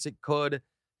defense? It could.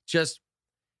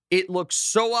 It looks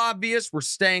so obvious. We're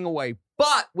staying away.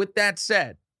 But with that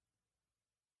said,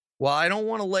 while I don't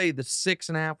want to lay the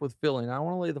 6.5 with Philly, and I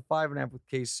want to lay the 5.5 with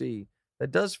KC,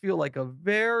 that does feel like a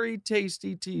very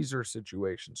tasty teaser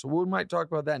situation. So we might talk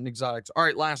about that in exotics. All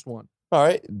right, last one. All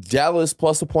right, Dallas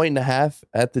plus 1.5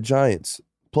 at the Giants.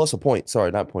 Plus a point. Sorry,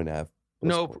 not 1.5.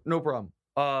 No problem.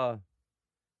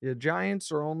 The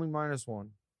Giants are only -1.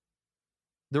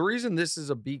 The reason this is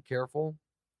a be careful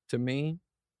to me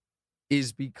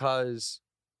is because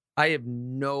I have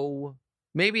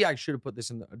maybe I should have put this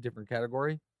in a different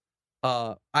category.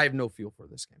 I have no feel for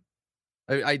this game.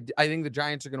 I think the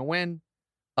Giants are going to win.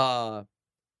 But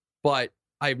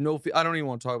I have I don't even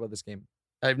want to talk about this game.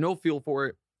 I have no feel for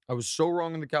it. I was so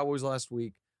wrong on the Cowboys last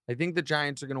week. I think the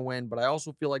Giants are going to win, but I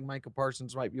also feel like Micah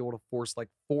Parsons might be able to force like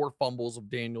 4 fumbles of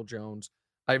Daniel Jones.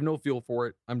 I have no feel for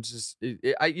it. I'm just,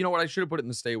 you know what? I should have put it in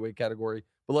the stay away category,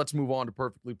 but let's move on to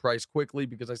perfectly priced quickly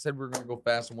because I said we were going to go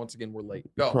fast, and once again, we're late.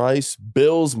 Go. Price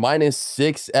Bills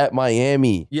 -6 at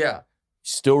Miami. Yeah.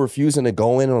 Still refusing to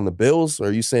go in on the Bills? Or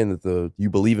are you saying that you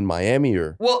believe in Miami?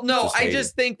 Or well, no, I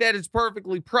just think that it's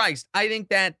perfectly priced. I think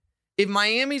that if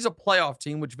Miami's a playoff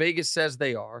team, which Vegas says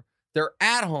they are, they're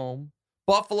at home.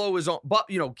 Buffalo is on, but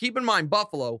keep in mind,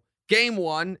 Buffalo, game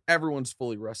 1, everyone's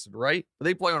fully rested, right? But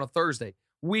they play on a Thursday.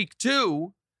 Week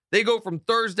 2, they go from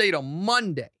Thursday to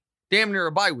Monday, damn near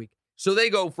a bye week. So they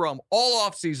go from all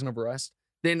off season of rest,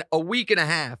 then a week and a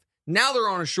half. Now they're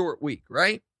on a short week,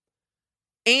 right?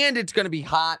 And it's going to be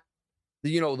hot.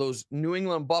 Those New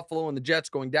England, Buffalo, and the Jets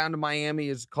going down to Miami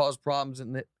has caused problems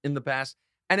in the past.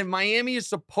 And if Miami is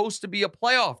supposed to be a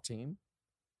playoff team,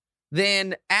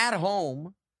 then at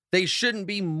home, they shouldn't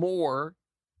be more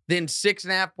than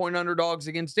 6.5-point underdogs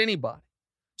against anybody.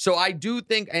 So I do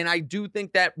think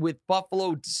that with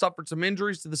Buffalo suffered some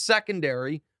injuries to the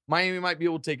secondary, Miami might be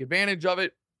able to take advantage of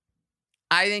it.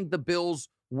 I think the Bills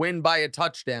win by a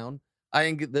touchdown. I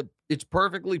think that it's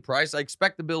perfectly priced. I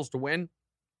expect the Bills to win.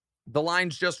 The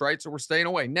line's just right, so we're staying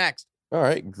away. Next. All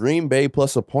right, Green Bay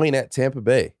plus a point at Tampa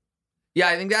Bay. Yeah,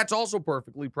 I think that's also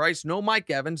perfectly priced. No Mike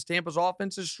Evans. Tampa's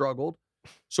offense has struggled.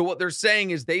 So what they're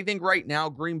saying is they think right now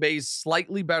Green Bay is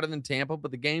slightly better than Tampa,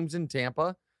 but the game's in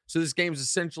Tampa. So this game's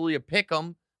essentially a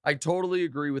pick-em. I totally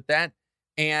agree with that.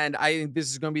 And I think this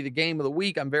is going to be the game of the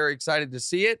week. I'm very excited to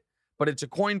see it, but it's a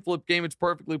coin flip game. It's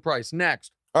perfectly priced.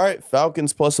 Next. All right,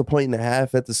 Falcons plus a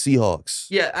 1.5 at the Seahawks.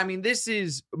 Yeah, I mean, this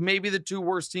is maybe the 2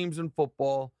 worst teams in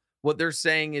football. What they're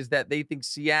saying is that they think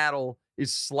Seattle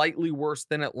is slightly worse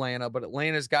than Atlanta, but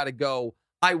Atlanta's got to go.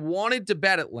 I wanted to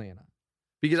bet Atlanta,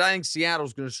 because I think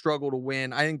Seattle's going to struggle to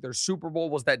win. I think their Super Bowl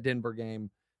was that Denver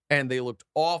game, and they looked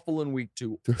awful in week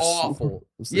 2. Awful.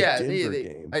 Yeah,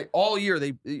 game. All year,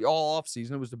 all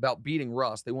offseason, it was about beating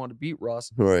Russ. They wanted to beat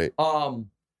Russ. Right.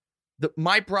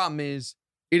 My problem is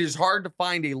it is hard to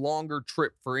find a longer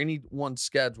trip for anyone's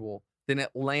schedule than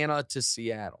Atlanta to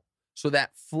Seattle. So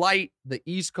that flight, the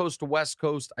East Coast to West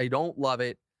Coast, I don't love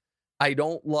it. I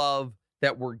don't love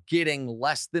that we're getting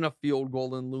less than a field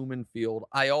goal in Lumen Field.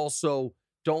 I also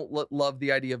don't love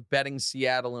the idea of betting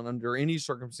Seattle and under any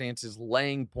circumstances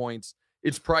laying points.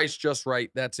 It's priced just right.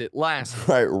 That's it. Last.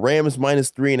 All right. Rams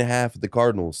minus 3.5 at the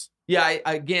Cardinals. Yeah,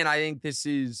 I think this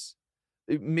is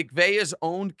McVay has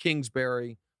owned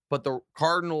Kingsbury, but the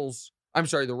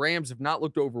Rams have not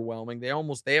looked overwhelming. They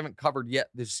haven't covered yet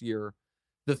this year.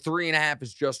 The 3.5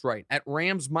 is just right. At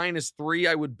Rams minus 3,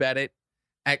 I would bet it.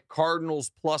 At Cardinals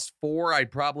plus 4,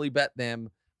 I'd probably bet them.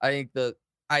 I think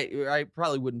I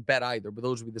probably wouldn't bet either, but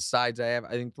those would be the sides I have.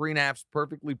 I think 3.5 is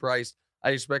perfectly priced. I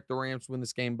expect the Rams to win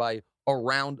this game by 3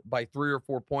 or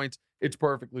 4 points. It's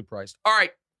perfectly priced. All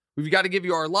right, we've got to give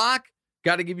you our lock,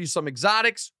 got to give you some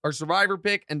exotics, our survivor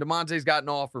pick, and DeMonte's got an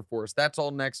offer for us. That's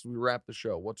all next. We wrap the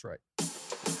show. What's right?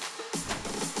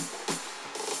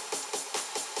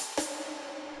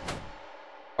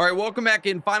 All right, welcome back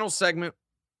in. Final segment.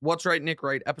 What's right, Nick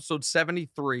Wright, episode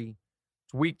 73.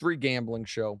 It's week 3 gambling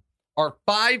show. Our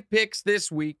 5 picks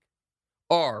this week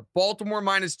are Baltimore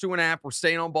minus 2.5. We're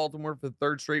staying on Baltimore for the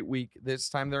 3rd straight week. This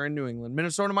time they're in New England.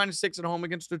 Minnesota minus 6 at home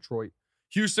against Detroit.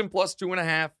 Houston plus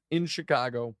 2.5 in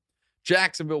Chicago.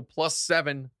 Jacksonville plus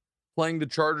 7 playing the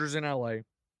Chargers in LA.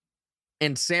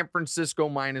 And San Francisco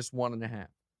minus 1.5.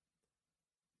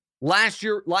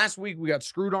 Last week, we got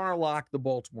screwed on our lock, the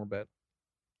Baltimore bet.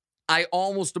 I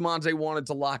almost, DeMonte, wanted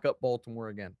to lock up Baltimore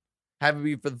again. Have it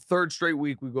be for the 3rd straight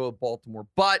week, we go with Baltimore.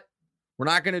 But we're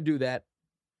not going to do that.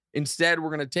 Instead, we're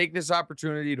going to take this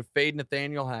opportunity to fade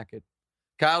Nathaniel Hackett.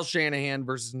 Kyle Shanahan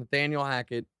versus Nathaniel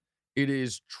Hackett. It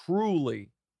is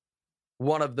truly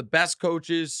one of the best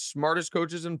coaches, smartest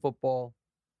coaches in football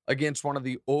against one of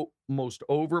the most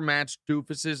overmatched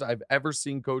doofuses I've ever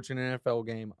seen coach in an NFL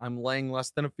game. I'm laying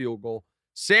less than a field goal.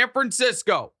 San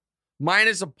Francisco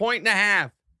minus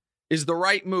 1.5 is the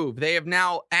right move. They have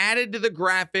now added to the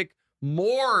graphic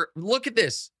more. Look at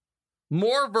this.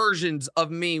 More versions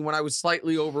of me when I was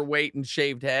slightly overweight and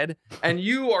shaved head. And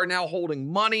you are now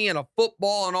holding money and a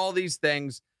football and all these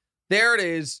things. There it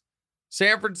is.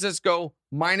 San Francisco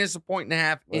minus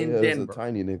 1.5 in Denver. There's a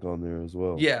tiny nick on there as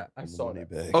well. Yeah, I saw that.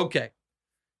 Bag. Okay.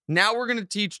 Now we're going to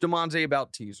teach DeMonte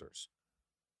about teasers.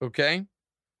 Okay?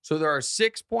 So there are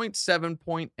 6 point, 7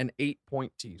 point, and 8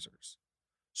 point teasers.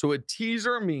 So a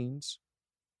teaser means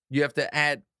you have to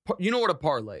add, you know what a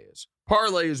parlay is.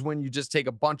 Parlay is when you just take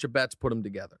a bunch of bets, put them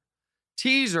together.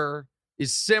 Teaser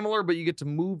is similar, but you get to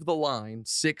move the line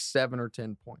 6, 7, or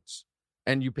 10 points.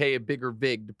 And you pay a bigger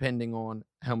vig depending on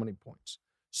how many points.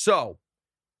 So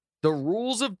the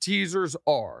rules of teasers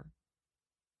are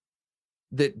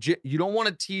that you don't want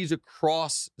to tease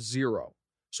across 0.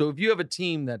 So if you have a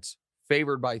team that's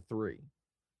favored by 3,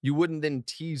 you wouldn't then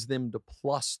tease them to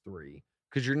 +3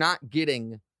 because you're not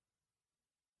getting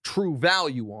true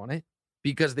value on it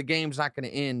because the game's not going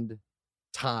to end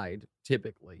tied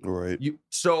typically. Right.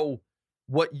 So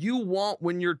what you want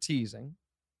when you're teasing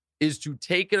is to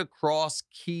take it across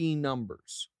key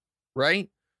numbers, right?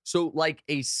 So like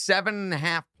a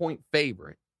 7.5 point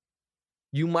favorite,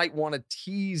 you might want to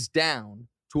tease down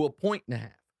to 1.5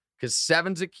 because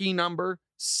 7's a key number,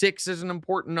 6 is an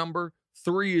important number,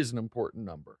 3 is an important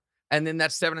number. And then that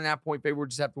 7.5 point favorite would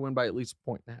just have to win by at least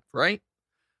 1.5, right?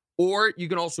 Or you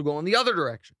can also go in the other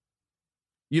direction.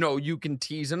 You can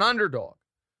tease an underdog.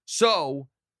 So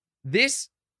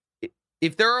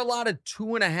if there are a lot of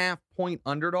 2.5 point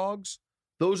underdogs,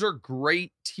 those are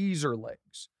great teaser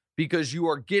legs because you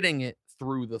are getting it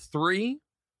through the 3,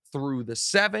 through the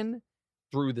 7,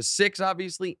 through the 6,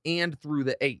 obviously, and through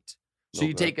the 8. So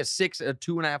you take a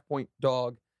 2.5 point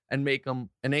dog and make them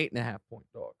an 8.5 point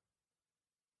dog.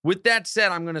 With that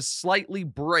said, I'm going to slightly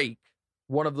break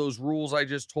one of those rules I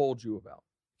just told you about.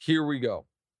 Here we go.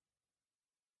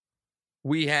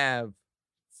 We have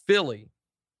Philly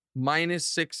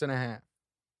minus 6.5.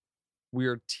 We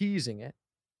are teasing it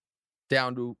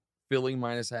down to Philly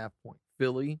minus half point.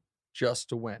 Philly just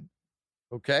to win.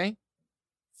 Okay?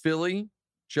 Philly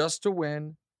just to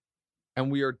win.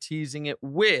 And we are teasing it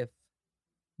with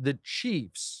the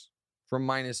Chiefs from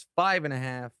minus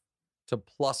 5.5 to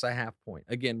 +0.5 point.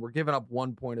 Again, we're giving up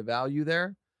 1 point of value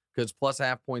there because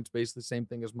 +0.5 point's basically the same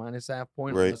thing as -0.5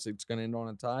 point, right, unless it's going to end on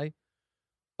a tie.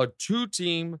 A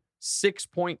 2-team 6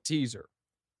 point teaser.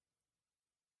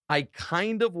 I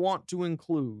kind of want to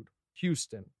include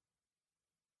Houston.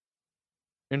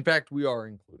 In fact, we are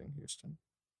including Houston.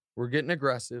 We're getting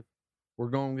aggressive. We're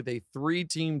going with a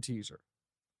 3-team teaser.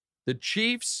 The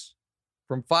Chiefs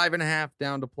from 5.5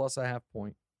 down to +0.5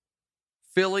 point.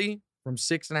 Philly from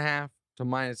 6.5 to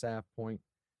 -0.5 point.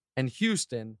 And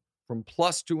Houston from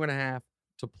 +2.5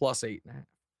 to +8.5.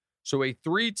 So a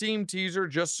 3-team teaser,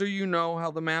 just so you know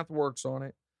how the math works on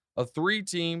it. A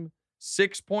 3-team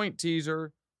 6-point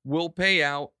teaser will pay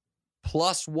out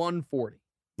 +140.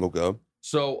 Okay.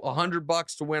 So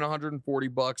 $100 to win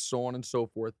 $140, so on and so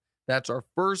forth. That's our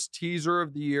first teaser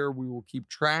of the year. We will keep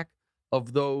track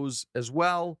of those as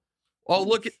well. Oh,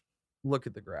 look at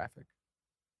the graphic.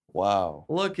 Wow.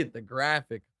 Look at the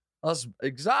graphic. Us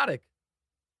exotic.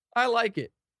 I like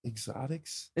it.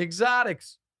 Exotics?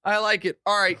 Exotics. I like it.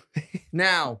 All right.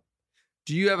 Now,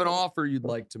 do you have an offer you'd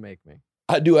like to make me?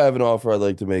 I do have an offer I'd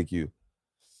like to make you.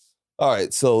 All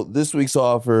right, so this week's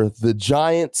offer, the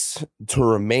Giants to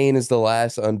remain as the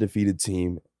last undefeated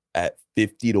team at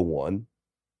 50-1.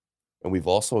 And we've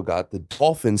also got the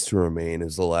Dolphins to remain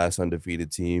as the last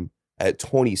undefeated team at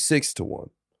 26-1. You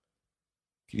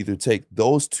can either take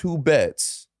those two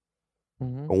bets or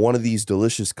one of these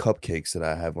delicious cupcakes that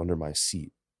I have under my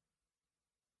seat.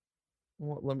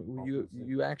 Well,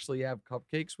 you actually have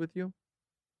cupcakes with you?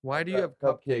 Why do you have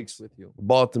cupcakes with you?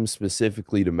 Bought them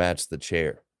specifically to match the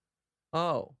chair.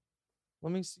 Oh,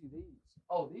 let me see these.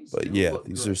 Oh, these. But yeah,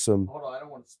 these are some. Hold on, I don't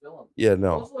want to spill them. Yeah,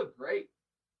 no. Those look great.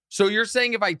 So you're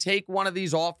saying if I take one of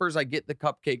these offers, I get the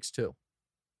cupcakes too?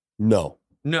 No.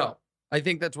 No. I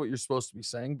think that's what you're supposed to be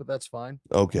saying, but that's fine.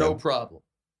 Okay. No problem.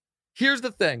 Here's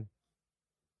the thing.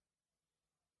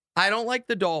 I don't like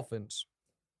the Dolphins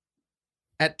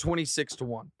at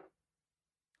 26-1.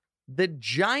 The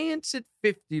Giants at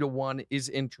 50-1 is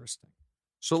interesting.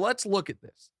 So let's look at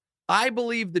this. I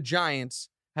believe the Giants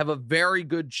have a very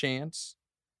good chance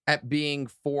at being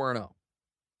 4-0.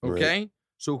 Okay? Right.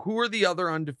 So who are the other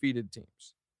undefeated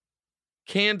teams?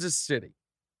 Kansas City.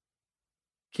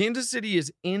 Kansas City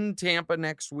is in Tampa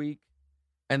next week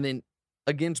and then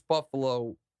against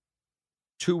Buffalo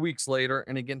 2 weeks later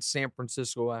and against San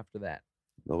Francisco after that.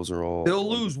 Those are all. They'll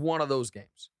lose one of those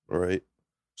games. All right.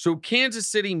 So Kansas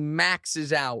City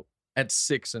maxes out at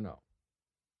 6-0.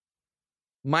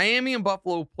 Miami and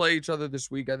Buffalo play each other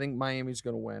this week. I think Miami's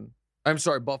going to win. I'm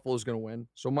sorry, Buffalo's going to win.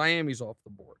 So Miami's off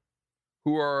the board.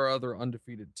 Who are our other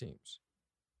undefeated teams?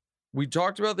 We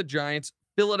talked about the Giants.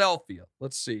 Philadelphia.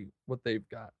 Let's see what they've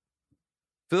got.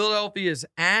 Philadelphia is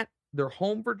they're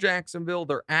home for Jacksonville.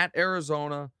 They're at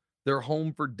Arizona. They're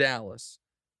home for Dallas.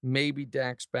 Maybe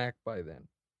Dak's back by then.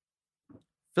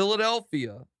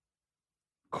 Philadelphia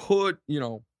could,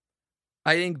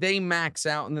 I think they max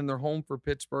out and then they're home for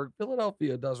Pittsburgh.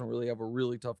 Philadelphia doesn't really have a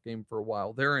really tough game for a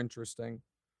while. They're interesting.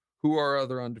 Who are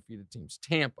other undefeated teams?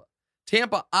 Tampa.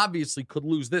 Tampa obviously could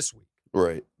lose this week.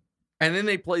 Right. And then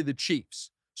they play the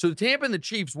Chiefs. So the Tampa and the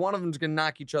Chiefs, one of them is going to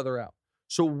knock each other out.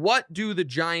 So what do the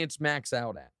Giants max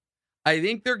out at? I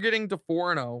think they're getting to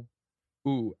 4-0.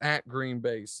 Ooh, at Green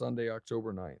Bay, Sunday,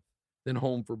 October 9th. Then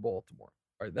home for Baltimore.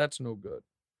 All right, that's no good.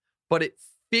 But at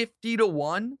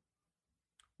 50-1,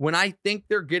 when I think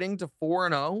they're getting to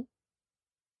 4-0,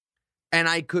 and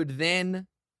I could then,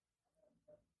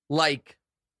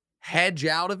 hedge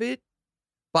out of it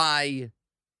by,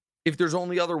 if there's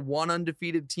only other one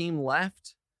undefeated team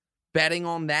left, betting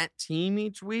on that team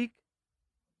each week.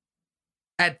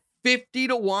 At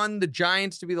 50-1, the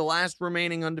Giants to be the last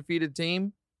remaining undefeated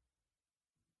team.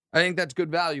 I think that's good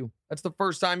value. That's the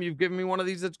first time you've given me one of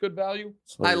these that's good value.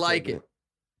 So I like it.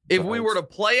 If we were to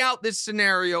play out this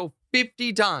scenario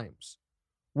 50 times,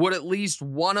 would at least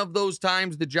one of those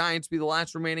times the Giants be the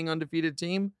last remaining undefeated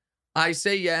team? I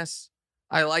say yes.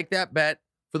 I like that bet.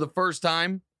 For the first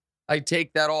time, I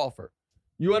take that offer.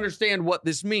 You understand what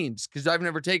this means because I've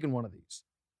never taken one of these.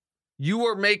 You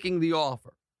are making the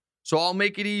offer. So I'll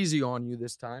make it easy on you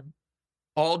this time.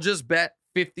 I'll just bet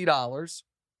 $50.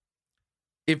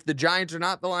 If the Giants are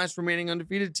not the last remaining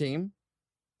undefeated team,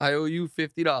 I owe you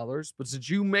 $50. But since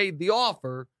you made the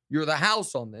offer, you're the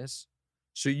house on this.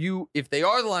 So if they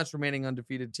are the last remaining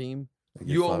undefeated team,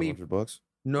 you owe me $500.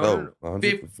 No,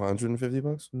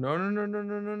 $150.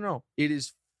 No. It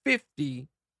is 50-1.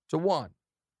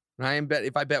 And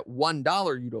if I bet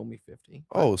 $1, you'd owe me 50.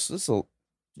 Oh, so this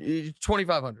is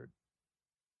 $2,500.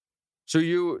 So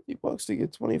 $50 to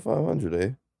get $2,500,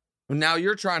 eh? Now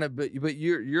you're trying to, but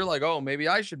you're like, oh, maybe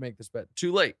I should make this bet.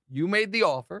 Too late. You made the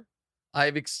offer. I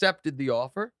have accepted the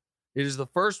offer. It is the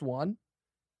first one.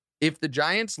 If the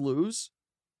Giants lose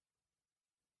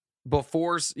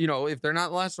before, if they're not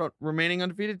the last remaining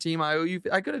undefeated team, I owe you.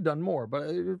 I could have done more,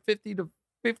 but 50 to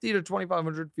 50 to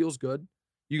 2,500 feels good.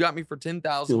 You got me for 10,000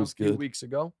 a Feels few good. weeks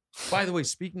ago. By the way,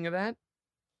 speaking of that,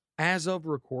 as of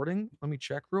recording, let me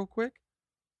check real quick.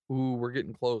 Ooh, we're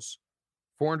getting close.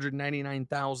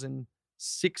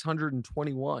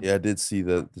 499,621. Yeah, I did see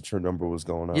that the churn number was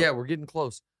going up. Yeah, we're getting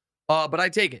close. But I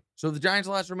take it. So the Giants'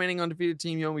 last remaining undefeated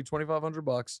team, you owe me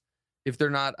 $2,500. If they're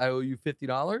not, I owe you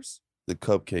 $50. The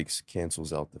cupcakes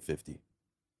cancels out the 50.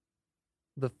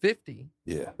 The 50.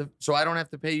 Yeah. So I don't have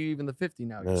to pay you even the 50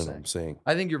 now. No, You're no, saying. I'm saying.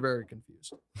 I think you're very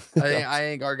confused. I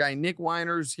think our guy Nick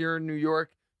Weiner's here in New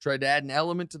York tried to add an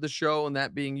element to the show, and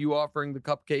that being you offering the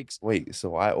cupcakes. Wait,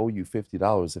 so I owe you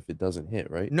 $50 if it doesn't hit,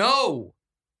 right? No,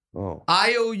 Oh.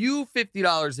 I owe you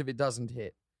 $50 if it doesn't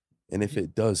hit. And if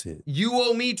it does hit. You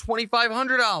owe me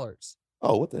 $2,500.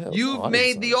 Oh, what the hell? You've No, I didn't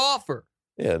made sign the it. offer.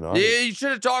 Yeah, no. Yeah, you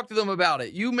should have talked to them about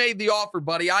it. You made the offer,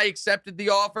 buddy. I accepted the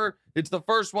offer. It's the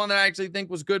first one that I actually think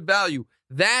was good value.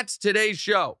 That's today's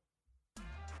show.